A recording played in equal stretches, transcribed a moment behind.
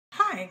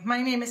Hi,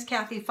 my name is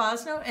Kathy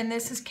Fosno and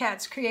this is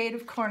Kat's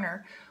Creative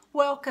Corner.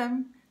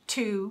 Welcome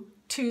to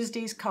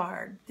Tuesday's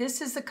card. This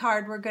is the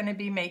card we're going to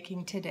be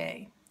making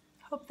today.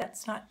 Hope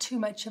that's not too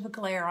much of a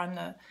glare on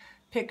the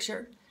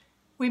picture.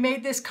 We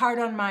made this card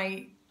on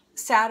my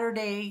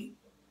Saturday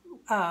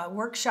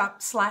workshop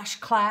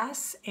 /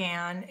 class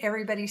and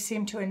everybody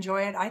seemed to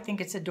enjoy it. I think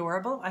it's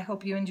adorable. I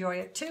hope you enjoy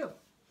it too.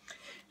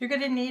 You're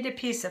going to need a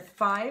piece of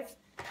 5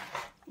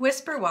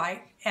 Whisper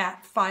White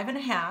at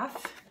 5.5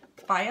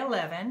 by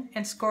 11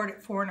 and scored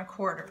at 4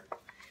 1/4.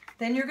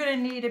 Then you're going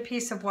to need a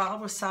piece of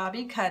wild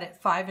wasabi cut at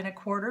 5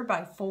 1/4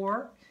 by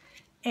 4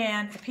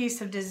 and a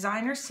piece of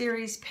Designer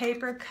Series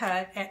paper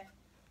cut at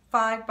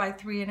 5 by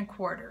 3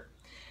 1/4.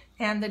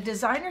 And the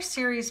Designer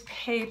Series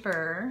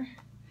paper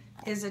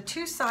is a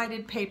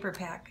 2-sided paper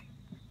pack.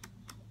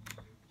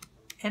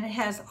 And it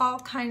has all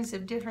kinds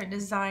of different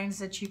designs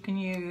that you can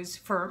use.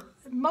 For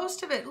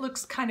most of it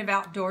looks kind of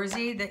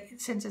outdoorsy,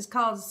 that since it's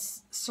called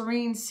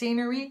Serene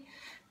Scenery,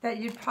 that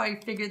you'd probably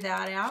figure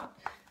that out.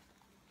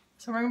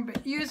 So we're going to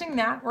be using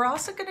that. We're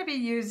also going to be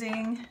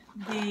using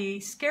the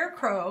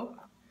Scarecrow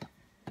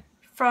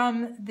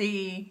from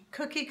the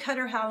Cookie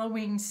Cutter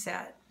Halloween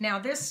set. Now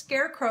this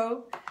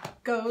Scarecrow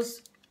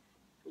goes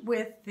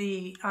with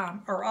the,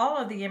 or all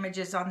of the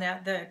images on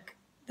that,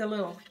 the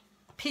little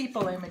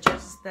people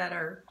images that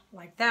are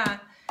like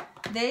that,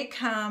 they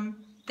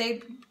come,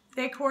 they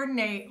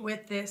coordinate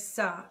with this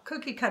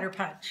cookie cutter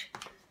punch.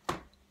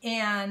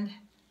 And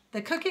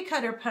the cookie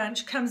cutter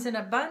punch comes in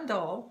a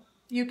bundle.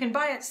 You can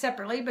buy it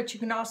separately, but you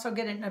can also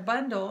get it in a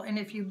bundle. And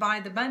if you buy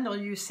the bundle,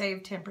 you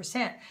save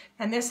 10%.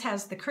 And this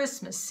has the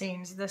Christmas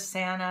scenes, the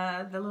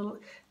Santa, the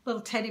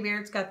little teddy bear.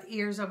 It's got the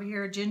ears over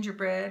here,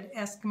 gingerbread,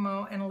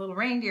 Eskimo, and a little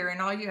reindeer.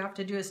 And all you have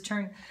to do is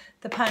turn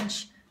the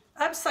punch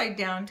upside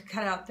down to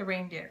cut out the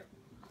reindeer.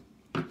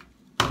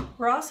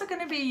 We're also going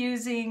to be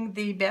using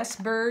the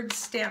Best Bird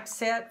stamp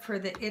set for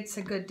the It's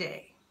a Good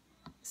Day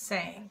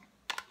saying.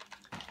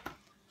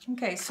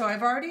 Okay, so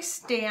I've already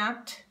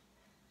stamped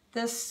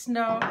the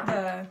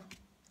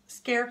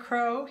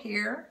Scarecrow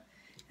here,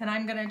 and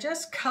I'm going to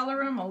just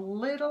color them a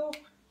little.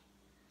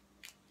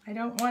 I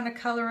don't want to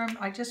color them,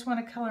 I just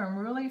want to color them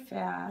really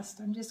fast.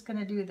 I'm just going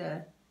to do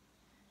the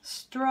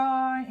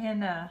straw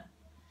in a,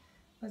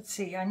 let's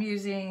see, I'm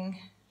using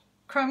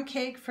crumb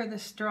cake for the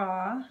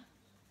straw.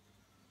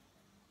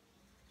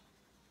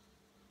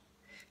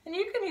 And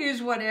you can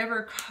use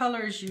whatever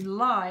colors you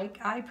like.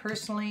 I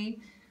personally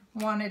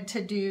wanted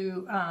to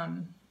do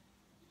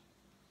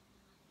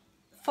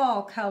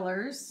fall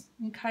colors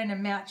and kind of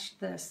match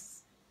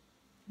this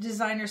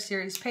Designer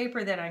Series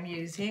paper that I'm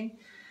using.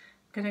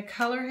 I'm going to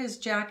color his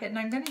jacket, and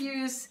I'm going to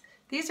use,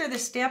 these are the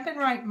Stampin'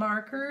 Right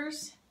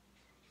markers,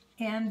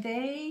 and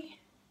they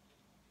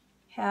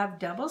have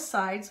double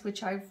sides,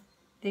 which I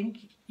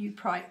think you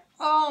probably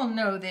all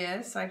know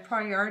this. I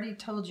probably already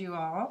told you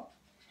all.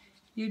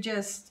 You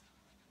just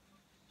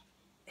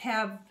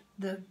have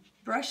the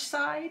brush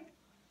side.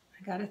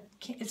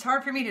 It's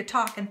hard for me to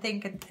talk and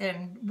think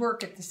and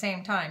work at the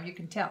same time, you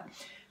can tell.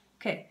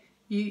 Okay,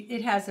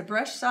 it has a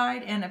brush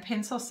side and a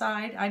pencil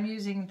side. I'm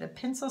using the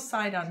pencil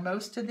side on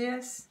most of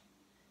this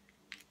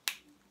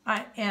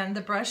and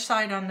the brush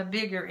side on the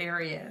bigger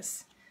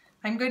areas.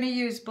 I'm going to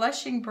use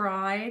Blushing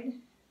Bride,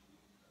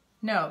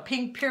 no,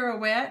 Pink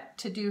Pirouette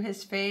to do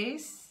his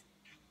face.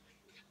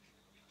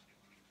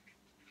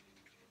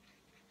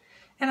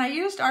 And I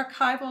used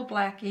archival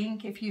black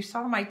ink. If you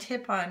saw my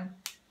tip on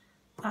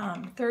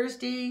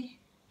Thursday,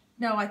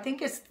 no, I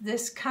think it's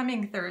this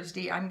coming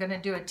Thursday, I'm going to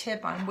do a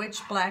tip on which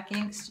black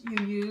inks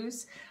you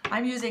use.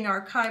 I'm using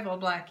archival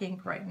black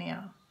ink right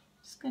now.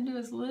 Just going to do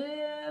his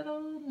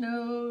little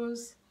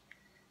nose.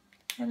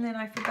 And then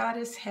I forgot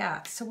his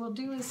hat. So we'll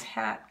do his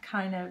hat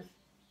kind of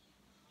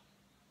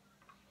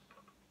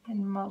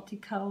in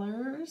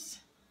multicolors.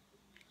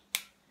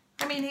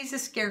 I mean, he's a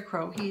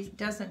scarecrow. He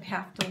doesn't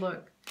have to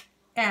look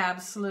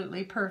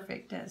absolutely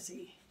perfect, does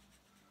he?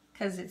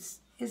 Because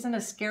isn't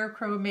a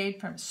scarecrow made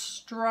from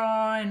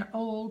straw and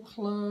old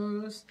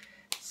clothes?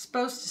 It's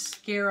supposed to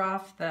scare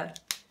off the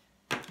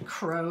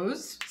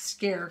crows.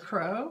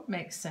 Scarecrow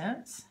makes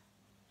sense.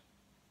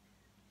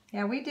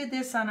 Yeah, we did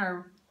this on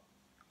our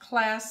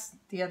class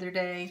the other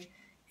day,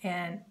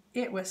 and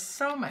it was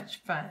so much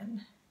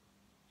fun.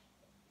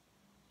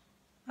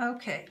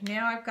 Okay,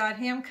 now I've got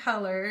him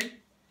colored.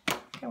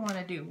 I want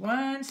to do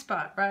one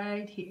spot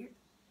right here.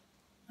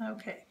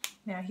 Okay,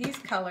 now he's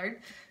colored,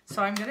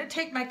 so I'm going to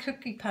take my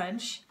cookie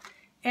punch,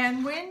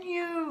 and when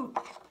you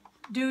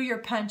do your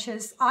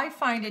punches, I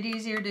find it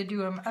easier to do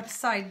them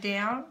upside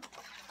down,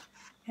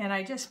 and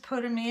I just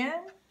put them in.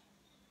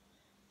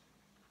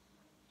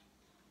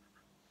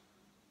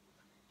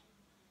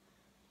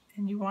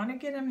 And you want to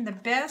get them the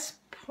best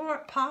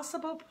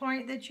possible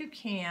point that you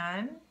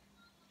can.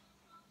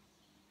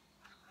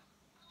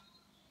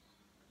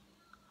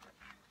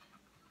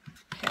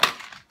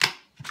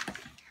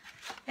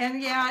 And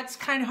yeah, it's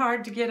kind of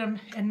hard to get them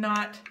and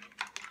not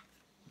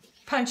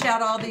punch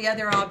out all the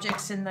other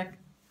objects in the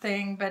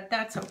thing, but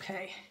that's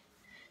okay.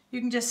 You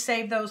can just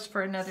save those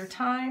for another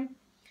time.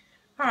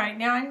 All right,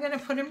 now I'm going to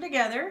put them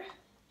together.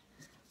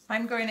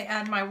 I'm going to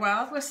add my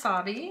wild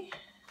wasabi.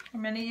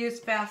 I'm going to use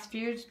Fast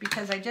Fuse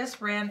because I just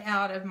ran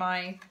out of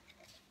my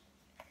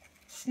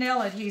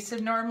snail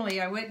adhesive. Normally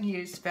I wouldn't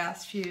use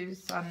Fast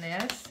Fuse on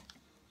this.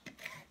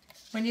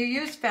 When you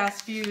use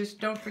Fast Fuse,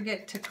 don't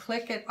forget to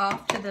click it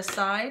off to the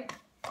side,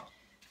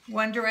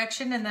 one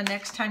direction, and the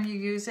next time you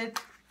use it,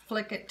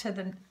 flick it to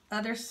the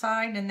other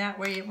side, and that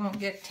way it won't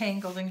get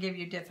tangled and give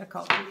you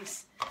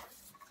difficulties.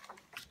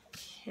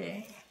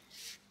 Okay.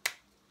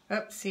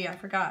 Oops, see, I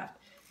forgot.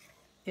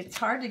 It's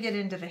hard to get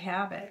into the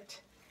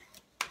habit.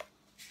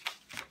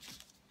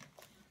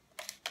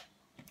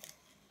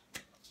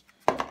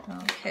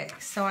 Okay,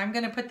 so I'm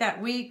going to put that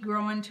wheat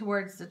growing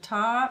towards the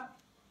top.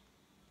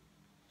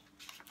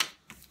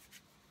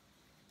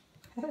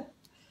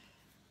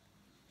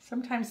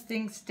 Sometimes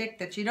things stick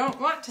that you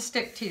don't want to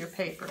stick to your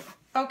paper.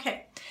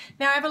 Okay,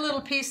 now I have a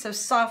little piece of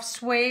soft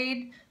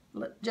suede,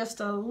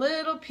 just a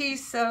little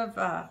piece of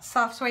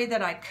soft suede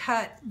that I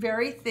cut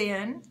very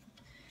thin,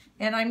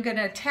 and I'm going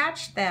to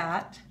attach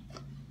that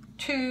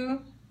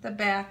to the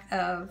back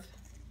of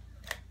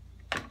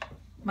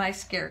my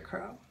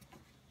Scarecrow.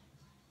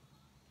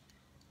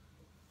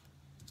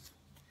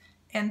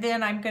 And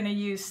then I'm going to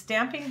use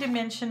stamping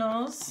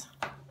dimensionals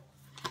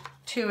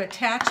to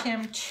attach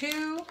him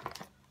to,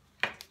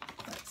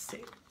 let's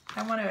see,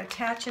 I want to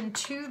attach him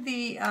to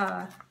the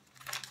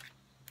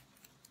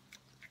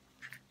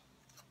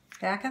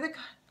back of the,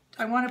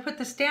 I want to put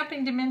the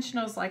stamping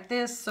dimensionals like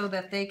this so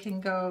that they can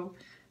go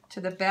to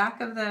the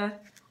back of the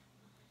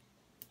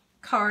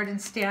card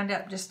and stand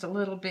up just a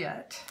little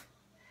bit.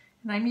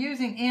 And I'm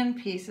using end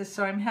pieces,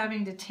 so I'm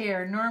having to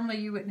tear. Normally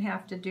you wouldn't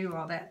have to do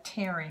all that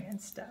tearing and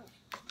stuff.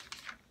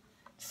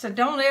 So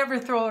don't ever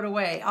throw it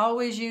away.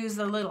 Always use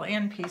the little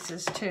end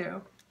pieces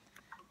too.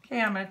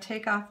 Okay, I'm going to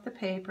take off the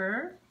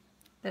paper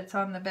that's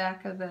on the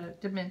back of the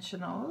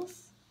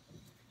dimensionals.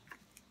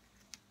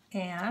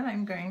 And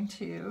I'm going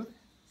to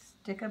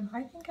stick them,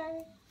 I think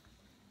I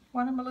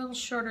want them a little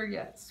shorter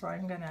yet, so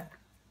I'm going to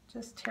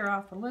just tear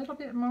off a little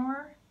bit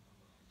more.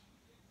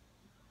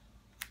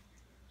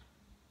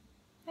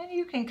 And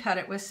you can cut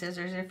it with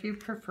scissors if you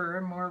prefer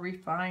a more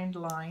refined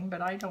line,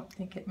 but I don't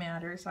think it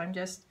matters. I'm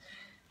just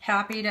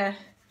happy to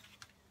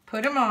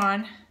put them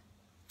on.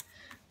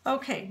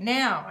 Okay,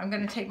 now I'm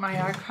going to take my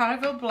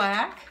archival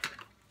black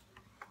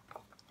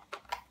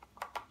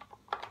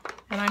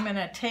and I'm going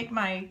to take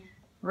my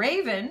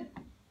raven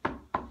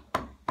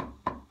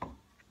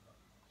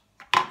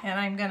and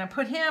I'm going to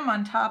put him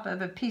on top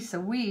of a piece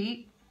of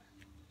wheat.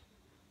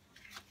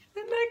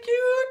 Isn't that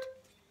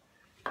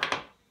cute?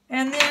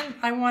 And then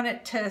I want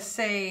it to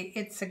say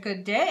it's a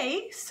good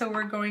day, so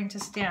we're going to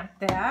stamp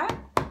that.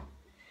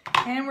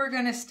 And we're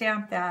going to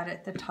stamp that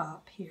at the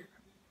top here.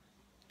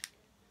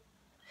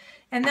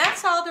 And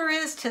that's all there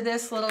is to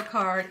this little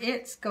card.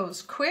 It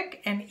goes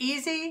quick and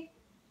easy.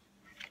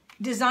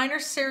 Designer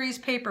Series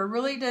paper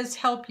really does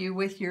help you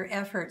with your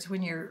efforts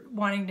when you're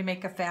wanting to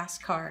make a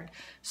fast card.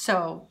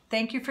 So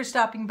thank you for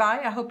stopping by.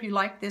 I hope you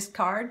liked this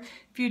card.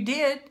 If you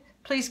did,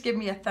 please give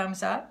me a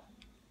thumbs up.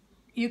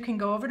 You can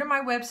go over to my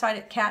website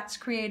at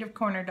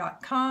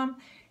catscreativecorner.com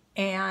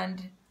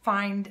and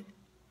find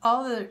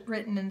all the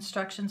written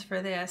instructions for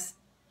this,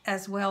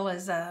 as well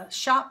as a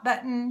shop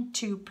button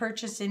to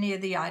purchase any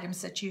of the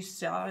items that you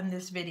saw in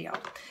this video.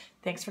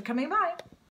 Thanks for coming by.